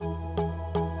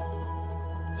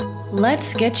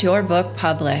Let's get your book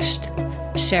published,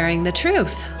 sharing the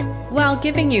truth while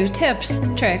giving you tips,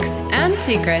 tricks, and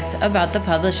secrets about the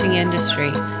publishing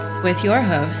industry with your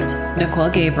host, Nicole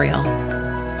Gabriel.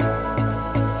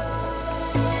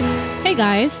 Hey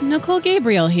guys, Nicole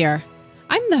Gabriel here.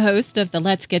 I'm the host of the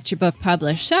Let's Get Your Book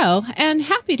Published show and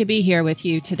happy to be here with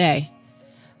you today.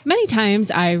 Many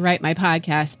times I write my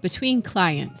podcast between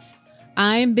clients.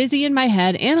 I'm busy in my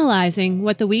head analyzing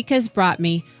what the week has brought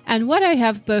me and what I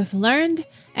have both learned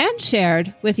and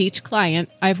shared with each client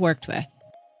I've worked with.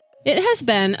 It has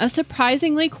been a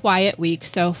surprisingly quiet week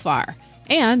so far,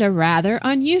 and a rather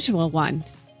unusual one,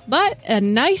 but a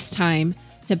nice time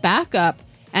to back up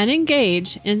and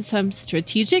engage in some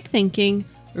strategic thinking,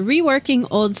 reworking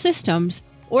old systems,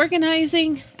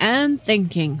 organizing, and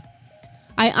thinking.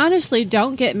 I honestly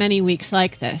don't get many weeks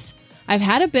like this. I've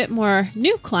had a bit more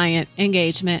new client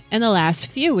engagement in the last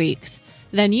few weeks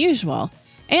than usual,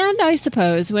 and I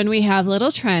suppose when we have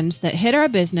little trends that hit our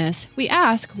business, we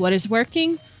ask what is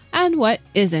working and what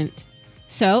isn't.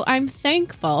 So I'm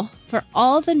thankful for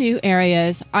all the new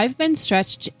areas I've been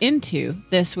stretched into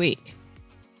this week.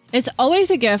 It's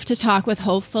always a gift to talk with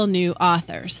hopeful new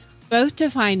authors, both to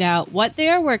find out what they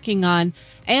are working on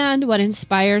and what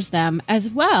inspires them, as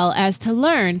well as to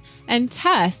learn and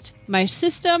test my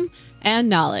system and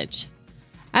knowledge.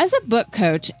 As a book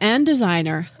coach and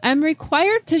designer, I'm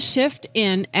required to shift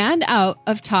in and out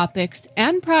of topics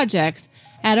and projects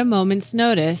at a moment's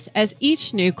notice as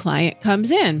each new client comes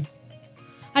in.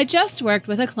 I just worked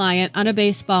with a client on a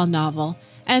baseball novel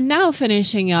and now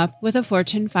finishing up with a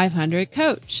Fortune 500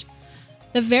 coach.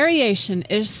 The variation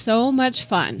is so much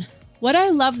fun. What I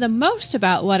love the most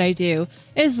about what I do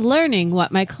is learning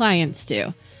what my clients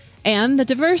do. And the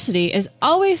diversity is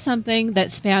always something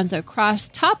that spans across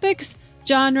topics,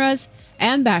 genres,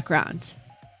 and backgrounds.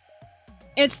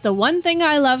 It's the one thing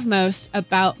I love most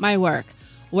about my work,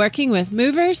 working with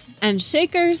movers and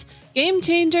shakers, game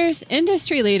changers,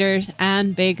 industry leaders,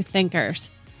 and big thinkers.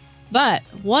 But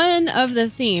one of the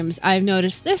themes I've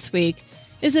noticed this week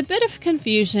is a bit of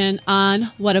confusion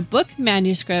on what a book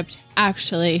manuscript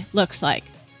actually looks like.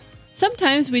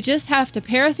 Sometimes we just have to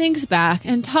pare things back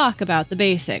and talk about the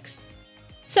basics.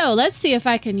 So let's see if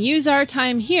I can use our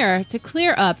time here to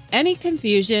clear up any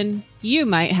confusion you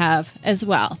might have as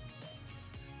well.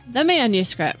 The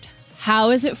manuscript. How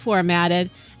is it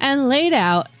formatted and laid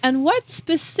out, and what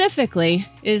specifically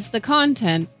is the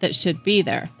content that should be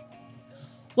there?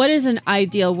 What is an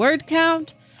ideal word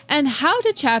count, and how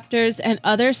do chapters and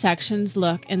other sections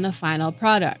look in the final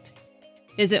product?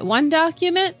 Is it one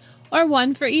document or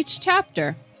one for each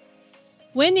chapter?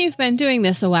 When you've been doing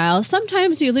this a while,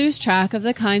 sometimes you lose track of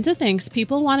the kinds of things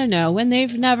people want to know when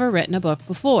they've never written a book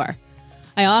before.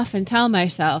 I often tell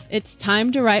myself it's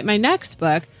time to write my next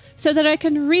book so that I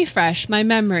can refresh my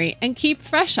memory and keep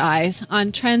fresh eyes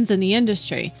on trends in the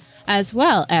industry, as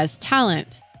well as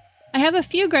talent. I have a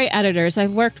few great editors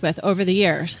I've worked with over the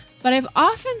years, but I've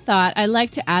often thought I'd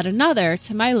like to add another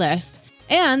to my list,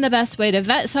 and the best way to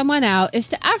vet someone out is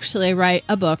to actually write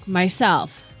a book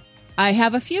myself. I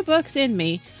have a few books in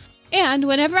me, and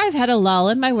whenever I've had a lull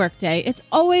in my workday, it's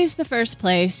always the first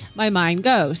place my mind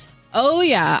goes. Oh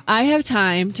yeah, I have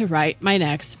time to write my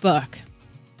next book.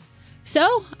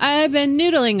 So I've been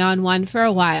noodling on one for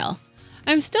a while.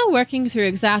 I'm still working through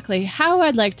exactly how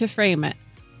I'd like to frame it.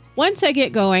 Once I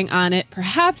get going on it,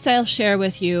 perhaps I'll share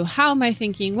with you how my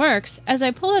thinking works as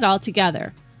I pull it all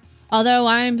together. Although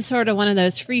I'm sort of one of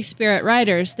those free spirit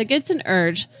writers that gets an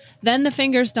urge, then the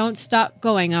fingers don't stop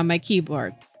going on my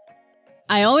keyboard.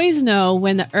 I always know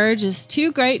when the urge is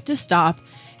too great to stop,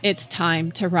 it's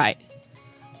time to write.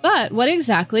 But what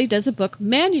exactly does a book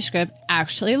manuscript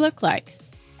actually look like?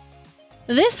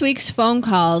 This week's phone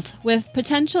calls with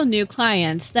potential new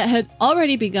clients that had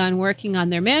already begun working on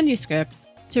their manuscript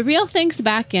to reel things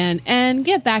back in and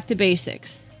get back to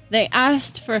basics. They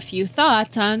asked for a few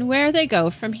thoughts on where they go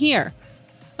from here.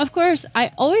 Of course,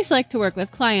 I always like to work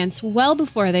with clients well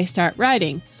before they start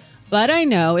writing, but I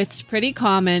know it's pretty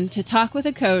common to talk with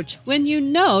a coach when you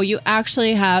know you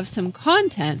actually have some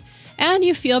content and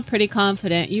you feel pretty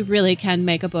confident you really can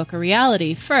make a book a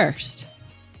reality first.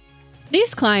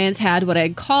 These clients had what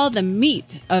I'd call the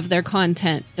meat of their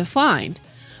content defined,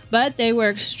 but they were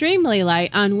extremely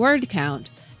light on word count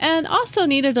and also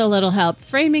needed a little help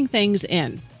framing things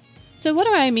in. So what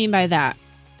do I mean by that?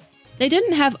 They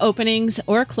didn't have openings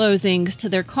or closings to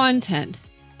their content,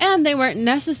 and they weren't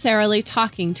necessarily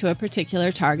talking to a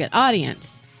particular target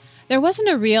audience. There wasn't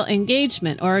a real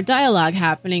engagement or dialogue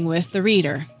happening with the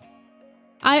reader.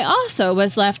 I also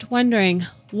was left wondering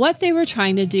what they were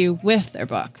trying to do with their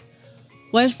book.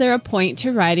 Was there a point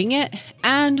to writing it,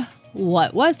 and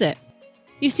what was it?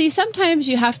 You see, sometimes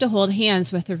you have to hold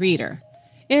hands with a reader.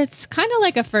 It's kind of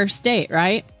like a first date,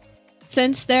 right?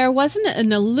 Since there wasn't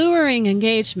an alluring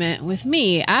engagement with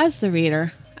me as the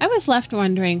reader, I was left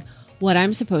wondering what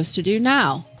I'm supposed to do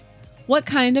now. What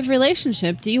kind of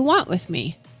relationship do you want with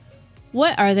me?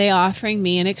 What are they offering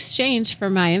me in exchange for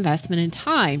my investment in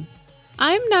time?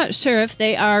 I'm not sure if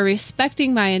they are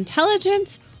respecting my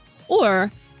intelligence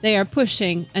or they are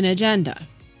pushing an agenda.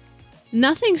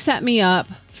 Nothing set me up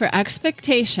for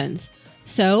expectations,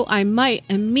 so I might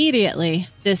immediately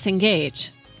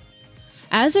disengage.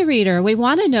 As a reader, we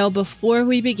want to know before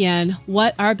we begin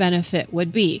what our benefit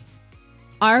would be.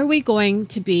 Are we going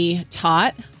to be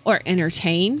taught or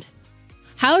entertained?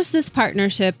 How's this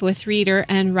partnership with reader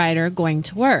and writer going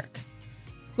to work?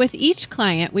 With each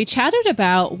client, we chatted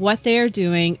about what they are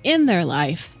doing in their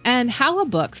life and how a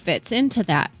book fits into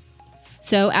that.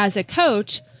 So as a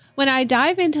coach, when I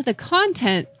dive into the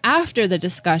content after the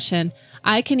discussion,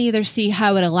 I can either see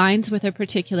how it aligns with a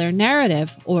particular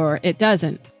narrative or it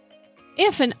doesn't.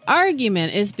 If an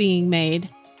argument is being made,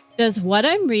 does what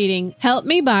I'm reading help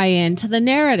me buy into the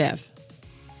narrative?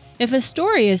 If a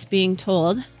story is being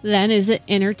told, then is it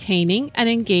entertaining and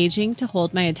engaging to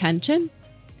hold my attention?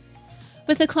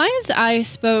 With the clients I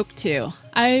spoke to,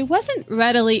 I wasn't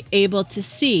readily able to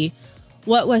see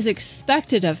what was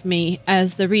expected of me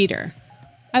as the reader.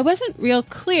 I wasn't real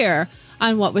clear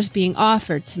on what was being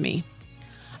offered to me.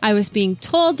 I was being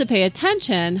told to pay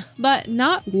attention, but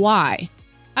not why.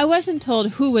 I wasn't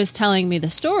told who was telling me the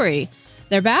story,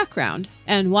 their background,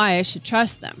 and why I should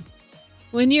trust them.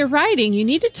 When you're writing, you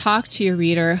need to talk to your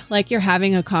reader like you're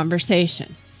having a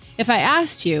conversation. If I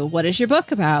asked you, what is your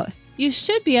book about? You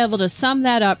should be able to sum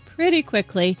that up pretty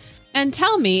quickly and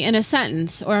tell me in a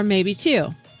sentence or maybe two.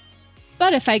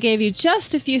 But if I gave you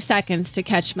just a few seconds to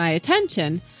catch my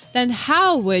attention, then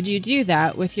how would you do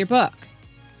that with your book?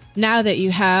 Now that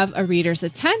you have a reader's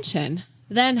attention,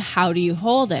 then how do you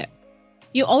hold it?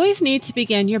 You always need to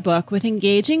begin your book with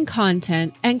engaging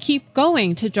content and keep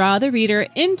going to draw the reader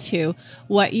into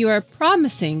what you are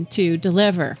promising to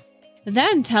deliver.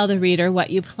 Then tell the reader what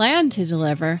you plan to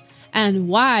deliver and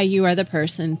why you are the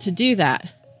person to do that.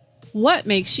 What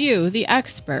makes you the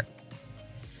expert?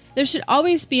 There should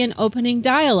always be an opening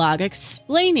dialogue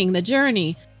explaining the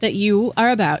journey that you are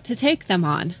about to take them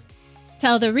on.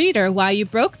 Tell the reader why you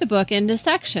broke the book into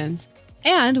sections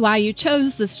and why you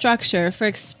chose the structure for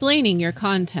explaining your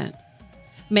content.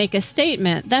 Make a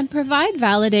statement, then provide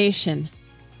validation.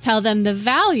 Tell them the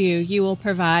value you will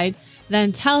provide,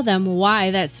 then tell them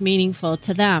why that's meaningful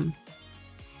to them.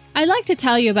 I'd like to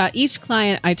tell you about each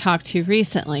client I talked to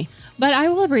recently, but I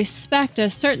will respect a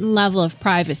certain level of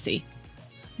privacy.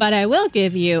 But I will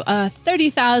give you a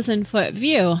 30,000-foot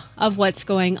view of what's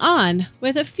going on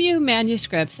with a few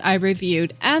manuscripts I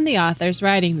reviewed and the authors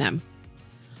writing them.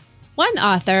 One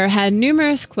author had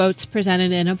numerous quotes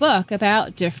presented in a book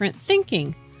about different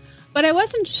thinking, but I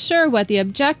wasn't sure what the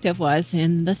objective was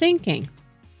in the thinking.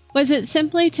 Was it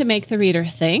simply to make the reader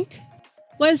think?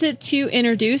 Was it to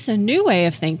introduce a new way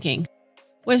of thinking?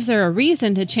 Was there a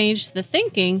reason to change the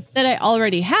thinking that I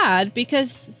already had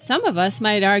because some of us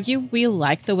might argue we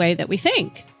like the way that we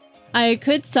think? I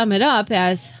could sum it up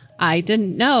as I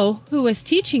didn't know who was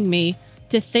teaching me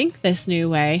to think this new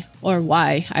way or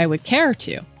why I would care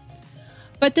to.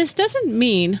 But this doesn't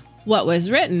mean what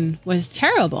was written was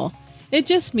terrible. It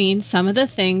just means some of the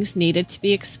things needed to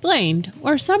be explained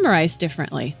or summarized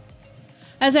differently.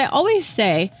 As I always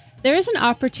say, there is an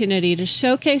opportunity to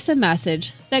showcase a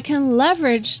message that can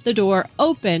leverage the door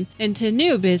open into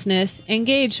new business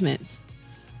engagements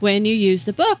when you use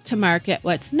the book to market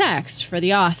what's next for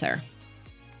the author.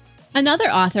 Another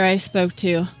author I spoke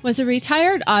to was a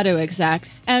retired auto exec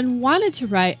and wanted to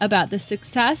write about the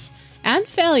success and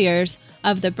failures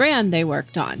of the brand they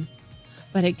worked on.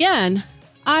 But again,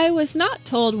 I was not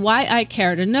told why I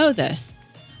care to know this.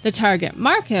 The target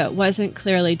market wasn't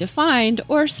clearly defined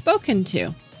or spoken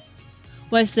to.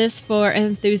 Was this for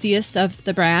enthusiasts of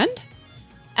the brand?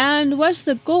 And was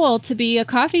the goal to be a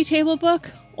coffee table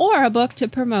book or a book to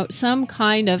promote some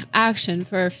kind of action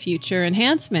for future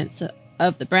enhancements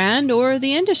of the brand or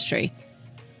the industry?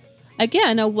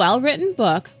 Again, a well-written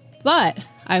book, but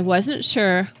I wasn't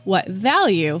sure what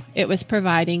value it was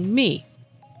providing me.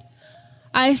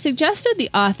 I suggested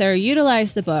the author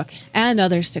utilize the book and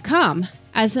others to come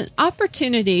as an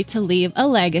opportunity to leave a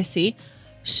legacy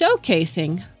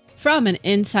showcasing from an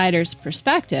insider's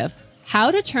perspective how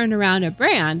to turn around a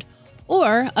brand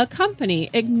or a company,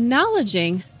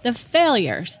 acknowledging the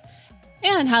failures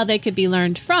and how they could be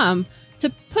learned from to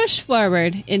push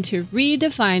forward into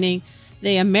redefining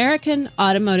the American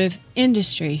automotive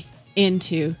industry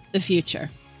into the future.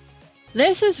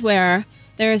 This is where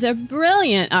there is a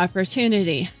brilliant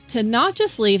opportunity to not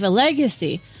just leave a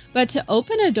legacy, but to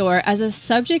open a door as a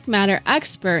subject matter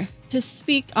expert to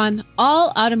speak on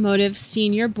all automotive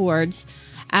senior boards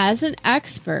as an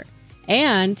expert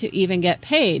and to even get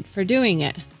paid for doing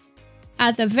it.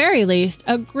 At the very least,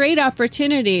 a great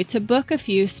opportunity to book a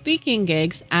few speaking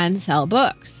gigs and sell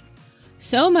books.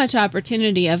 So much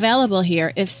opportunity available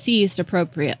here if seized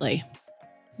appropriately.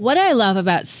 What I love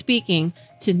about speaking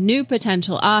to new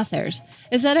potential authors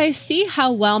is that I see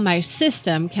how well my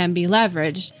system can be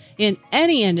leveraged in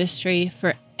any industry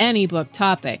for any book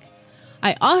topic.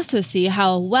 I also see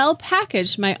how well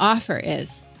packaged my offer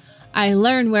is. I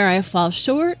learn where I fall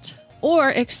short or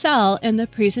excel in the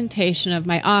presentation of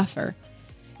my offer.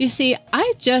 You see,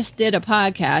 I just did a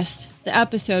podcast, the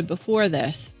episode before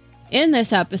this. In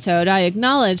this episode, I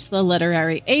acknowledge the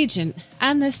literary agent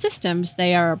and the systems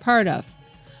they are a part of.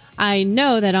 I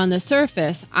know that on the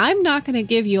surface, I'm not going to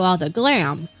give you all the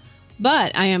glam,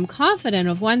 but I am confident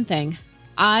of one thing.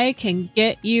 I can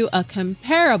get you a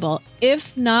comparable,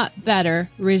 if not better,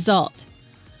 result.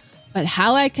 But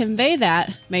how I convey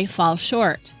that may fall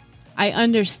short. I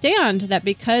understand that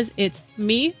because it's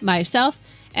me, myself,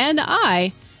 and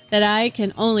I, that I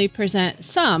can only present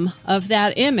some of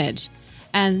that image,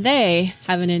 and they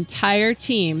have an entire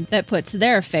team that puts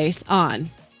their face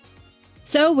on.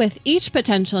 So with each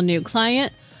potential new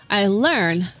client, I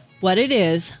learn what it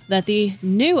is that the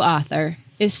new author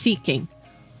is seeking.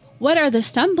 What are the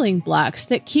stumbling blocks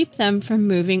that keep them from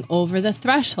moving over the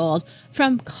threshold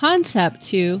from concept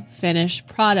to finished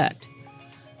product?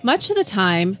 Much of the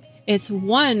time, it's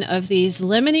one of these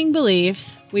limiting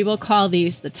beliefs, we will call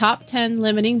these the top 10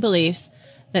 limiting beliefs,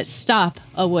 that stop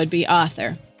a would-be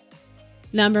author.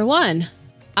 Number 1,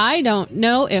 I don't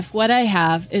know if what I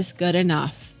have is good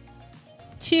enough.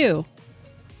 2,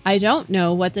 I don't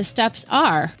know what the steps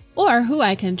are or who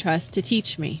I can trust to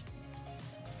teach me.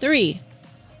 3,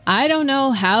 I don't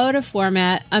know how to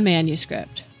format a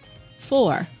manuscript.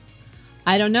 4,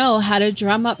 I don't know how to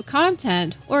drum up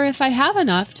content or if I have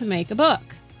enough to make a book.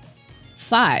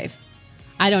 5,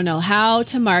 I don't know how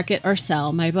to market or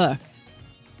sell my book.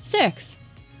 6,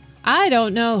 I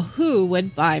don't know who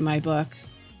would buy my book.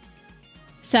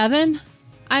 7,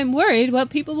 I'm worried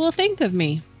what people will think of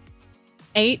me.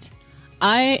 8,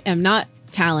 I am not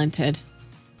talented.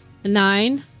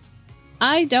 9,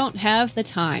 I don't have the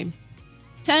time.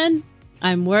 10,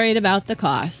 I'm worried about the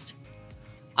cost.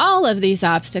 All of these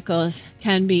obstacles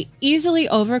can be easily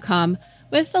overcome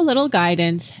with a little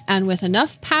guidance, and with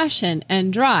enough passion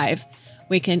and drive,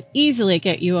 we can easily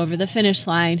get you over the finish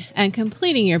line and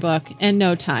completing your book in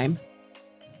no time.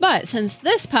 But since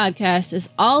this podcast is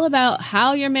all about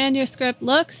how your manuscript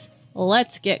looks,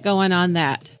 let's get going on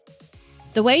that.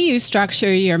 The way you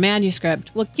structure your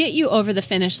manuscript will get you over the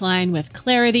finish line with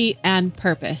clarity and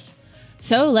purpose.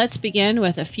 So let's begin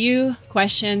with a few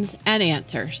questions and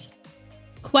answers.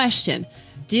 Question: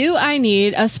 do I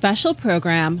need a special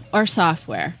program or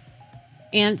software?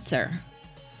 Answer: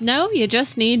 no, you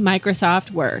just need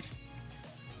Microsoft Word.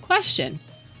 Question: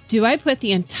 do I put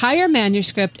the entire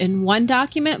manuscript in one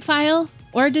document file,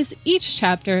 or does each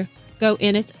chapter go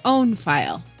in its own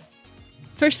file?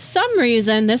 For some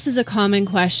reason, this is a common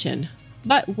question,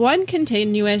 but one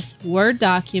continuous Word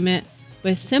document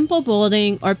with simple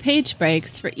bolding or page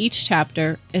breaks for each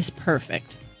chapter is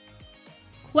perfect.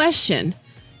 Question: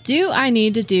 do I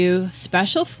need to do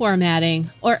special formatting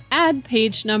or add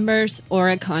page numbers or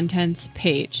a contents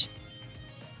page?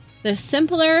 The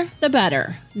simpler, the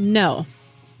better. No.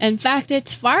 In fact,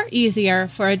 it's far easier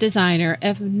for a designer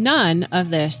if none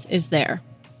of this is there.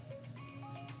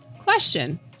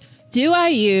 Question: do I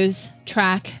use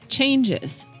track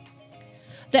changes?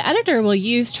 The editor will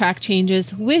use track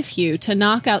changes with you to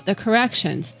knock out the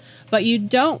corrections, but you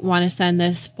don't want to send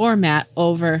this format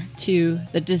over to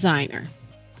the designer.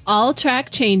 All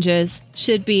track changes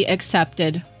should be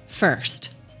accepted first.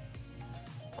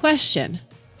 Question: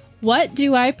 what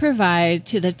do I provide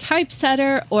to the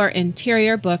typesetter or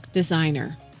interior book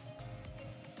designer?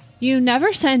 You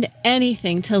never send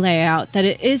anything to layout that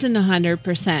it isn't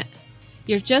 100%.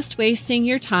 You're just wasting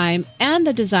your time and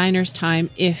the designer's time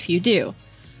if you do.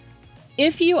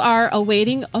 If you are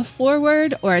awaiting a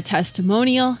foreword or a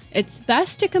testimonial, it's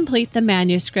best to complete the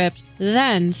manuscript,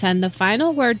 then send the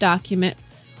final Word document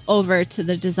over to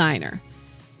the designer.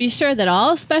 Be sure that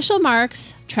all special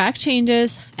marks, track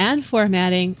changes, and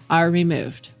formatting are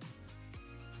removed.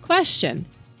 Question: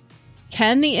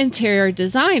 can the interior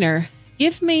designer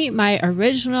give me my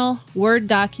original Word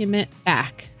document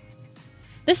back?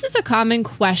 This is a common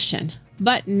question,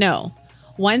 but no.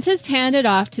 Once it's handed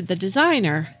off to the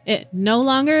designer, it no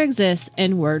longer exists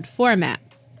in Word format.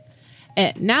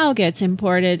 It now gets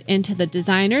imported into the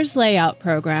designer's layout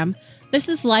program. This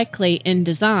is likely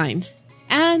InDesign,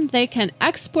 and they can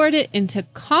export it into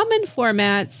common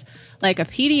formats like a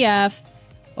PDF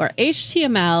or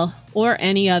HTML or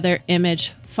any other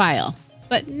image file,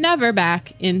 but never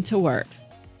back into Word.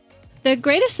 The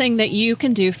greatest thing that you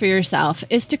can do for yourself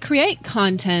is to create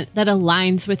content that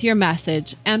aligns with your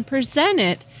message and present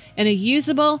it in a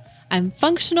usable and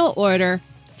functional order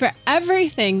for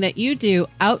everything that you do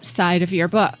outside of your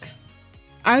book.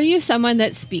 Are you someone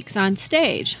that speaks on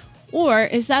stage? Or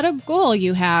is that a goal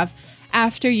you have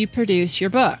after you produce your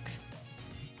book?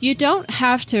 You don't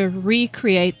have to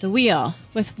recreate the wheel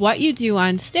with what you do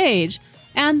on stage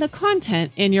and the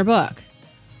content in your book.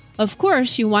 Of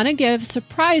course, you want to give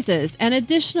surprises and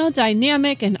additional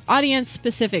dynamic and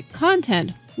audience-specific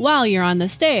content while you're on the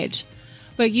stage,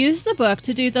 but use the book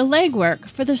to do the legwork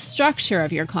for the structure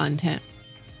of your content.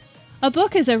 A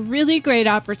book is a really great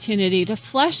opportunity to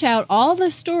flesh out all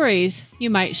the stories you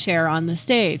might share on the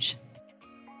stage.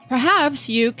 Perhaps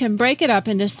you can break it up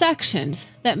into sections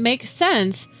that make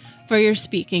sense for your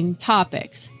speaking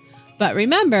topics. But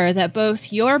remember that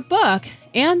both your book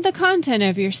and the content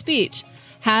of your speech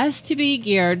has to be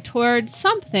geared towards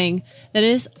something that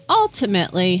is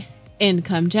ultimately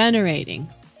income generating.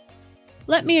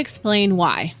 Let me explain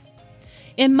why.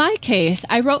 In my case,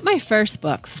 I wrote my first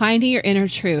book, Finding Your Inner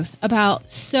Truth, about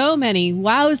so many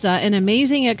wowza and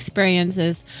amazing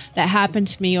experiences that happened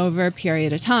to me over a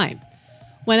period of time.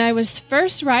 When I was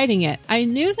first writing it, I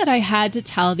knew that I had to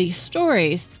tell these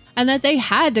stories and that they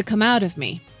had to come out of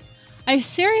me. I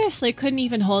seriously couldn't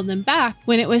even hold them back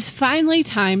when it was finally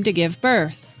time to give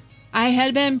birth. I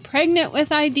had been pregnant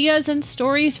with ideas and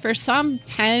stories for some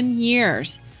 10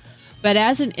 years. But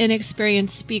as an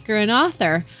inexperienced speaker and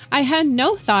author, I had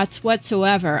no thoughts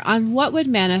whatsoever on what would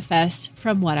manifest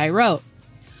from what I wrote.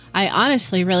 I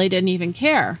honestly really didn't even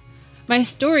care. My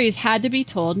stories had to be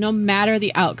told no matter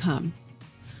the outcome.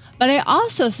 But I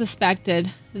also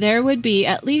suspected there would be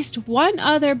at least one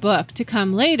other book to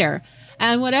come later,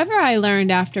 and whatever I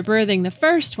learned after birthing the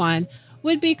first one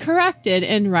would be corrected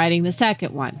in writing the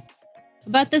second one.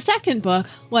 But the second book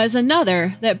was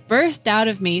another that birthed out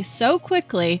of me so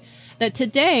quickly that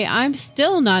today I'm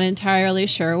still not entirely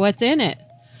sure what's in it.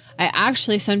 I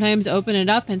actually sometimes open it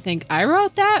up and think, I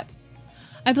wrote that?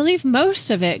 I believe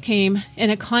most of it came in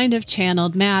a kind of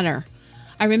channeled manner.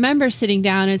 I remember sitting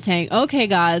down and saying, okay,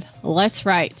 God, let's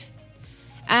write.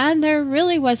 And there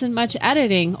really wasn't much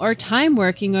editing or time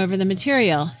working over the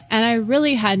material, and I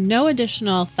really had no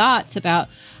additional thoughts about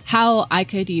how I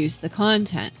could use the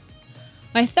content.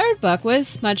 My third book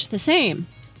was much the same.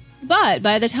 But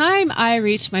by the time I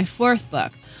reached my fourth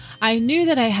book, I knew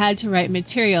that I had to write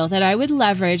material that I would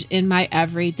leverage in my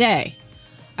everyday.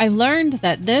 I learned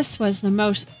that this was the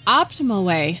most optimal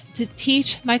way to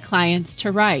teach my clients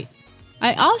to write.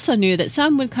 I also knew that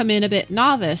some would come in a bit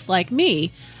novice like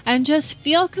me and just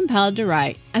feel compelled to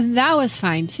write, and that was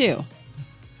fine too.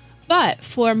 But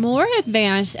for more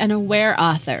advanced and aware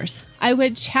authors, I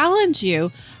would challenge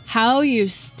you how you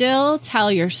still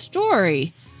tell your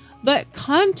story, but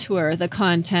contour the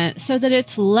content so that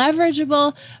it's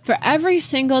leverageable for every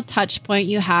single touch point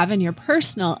you have in your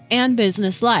personal and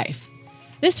business life.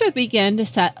 This would begin to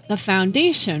set the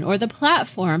foundation or the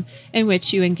platform in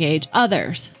which you engage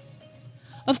others.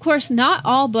 Of course, not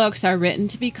all books are written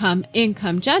to become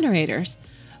income generators,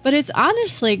 but it's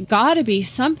honestly got to be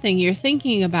something you're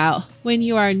thinking about when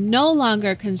you are no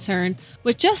longer concerned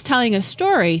with just telling a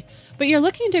story, but you're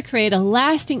looking to create a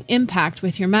lasting impact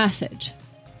with your message.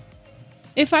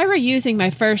 If I were using my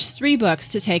first 3 books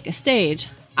to take a stage,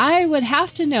 I would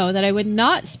have to know that I would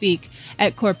not speak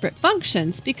at corporate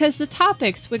functions because the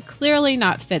topics would clearly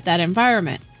not fit that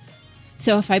environment.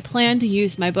 So if I plan to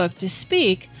use my book to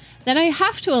speak, then I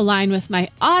have to align with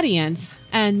my audience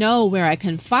and know where I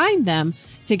can find them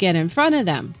to get in front of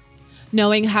them.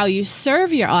 Knowing how you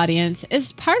serve your audience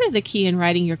is part of the key in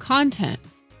writing your content.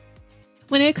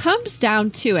 When it comes down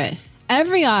to it,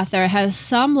 every author has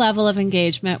some level of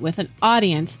engagement with an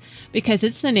audience because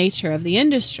it's the nature of the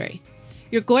industry.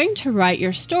 You're going to write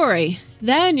your story,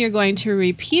 then you're going to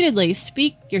repeatedly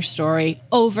speak your story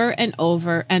over and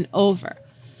over and over.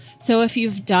 So if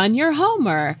you've done your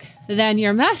homework, then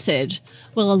your message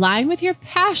will align with your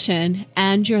passion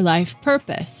and your life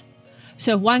purpose.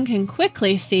 So one can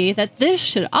quickly see that this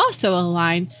should also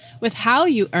align with how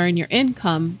you earn your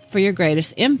income for your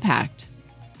greatest impact.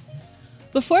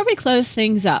 Before we close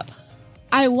things up,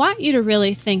 I want you to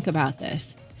really think about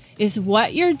this. Is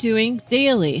what you're doing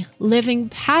daily living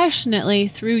passionately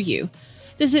through you?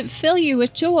 Does it fill you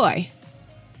with joy?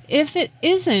 If it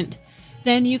isn't,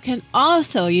 then you can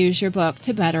also use your book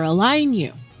to better align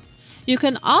you. You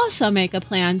can also make a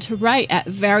plan to write at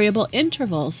variable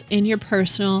intervals in your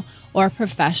personal or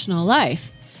professional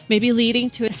life, maybe leading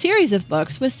to a series of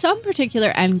books with some particular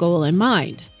end goal in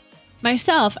mind.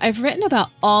 Myself, I've written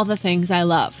about all the things I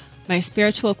love: my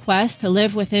spiritual quest to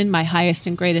live within my highest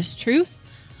and greatest truth,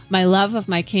 my love of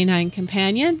my canine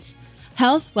companions,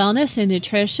 health, wellness, and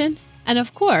nutrition, and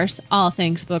of course, all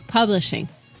things book publishing.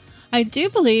 I do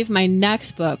believe my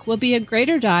next book will be a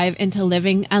greater dive into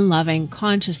living and loving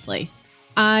consciously.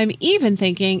 I'm even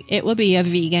thinking it will be a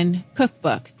vegan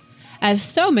cookbook, as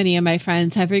so many of my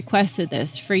friends have requested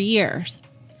this for years.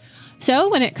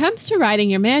 So when it comes to writing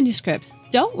your manuscript,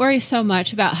 don't worry so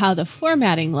much about how the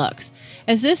formatting looks,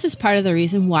 as this is part of the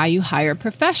reason why you hire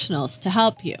professionals to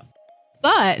help you.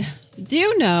 But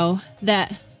do know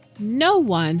that no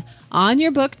one on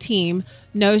your book team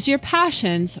knows your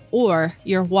passions or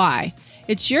your why.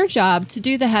 It's your job to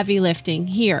do the heavy lifting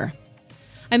here.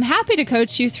 I'm happy to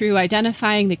coach you through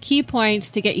identifying the key points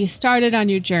to get you started on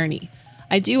your journey.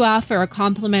 I do offer a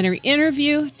complimentary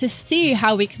interview to see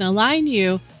how we can align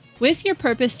you with your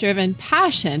purpose-driven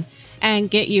passion and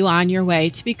get you on your way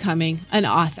to becoming an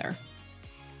author.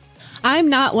 I'm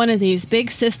not one of these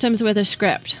big systems with a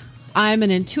script. I'm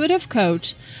an intuitive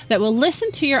coach that will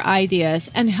listen to your ideas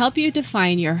and help you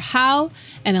define your how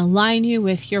and align you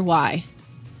with your why.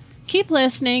 Keep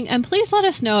listening, and please let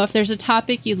us know if there's a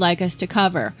topic you'd like us to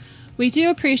cover. We do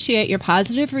appreciate your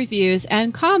positive reviews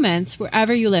and comments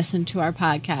wherever you listen to our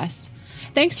podcast.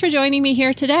 Thanks for joining me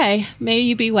here today. May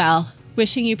you be well.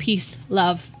 Wishing you peace,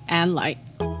 love, and light.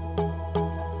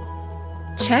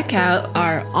 Check out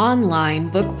our online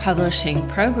book publishing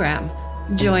program.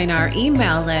 Join our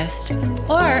email list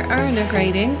or earn a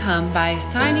great income by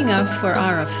signing up for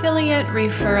our affiliate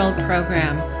referral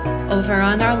program over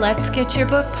on our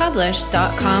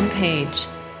letsgetyourbookpublished.com page.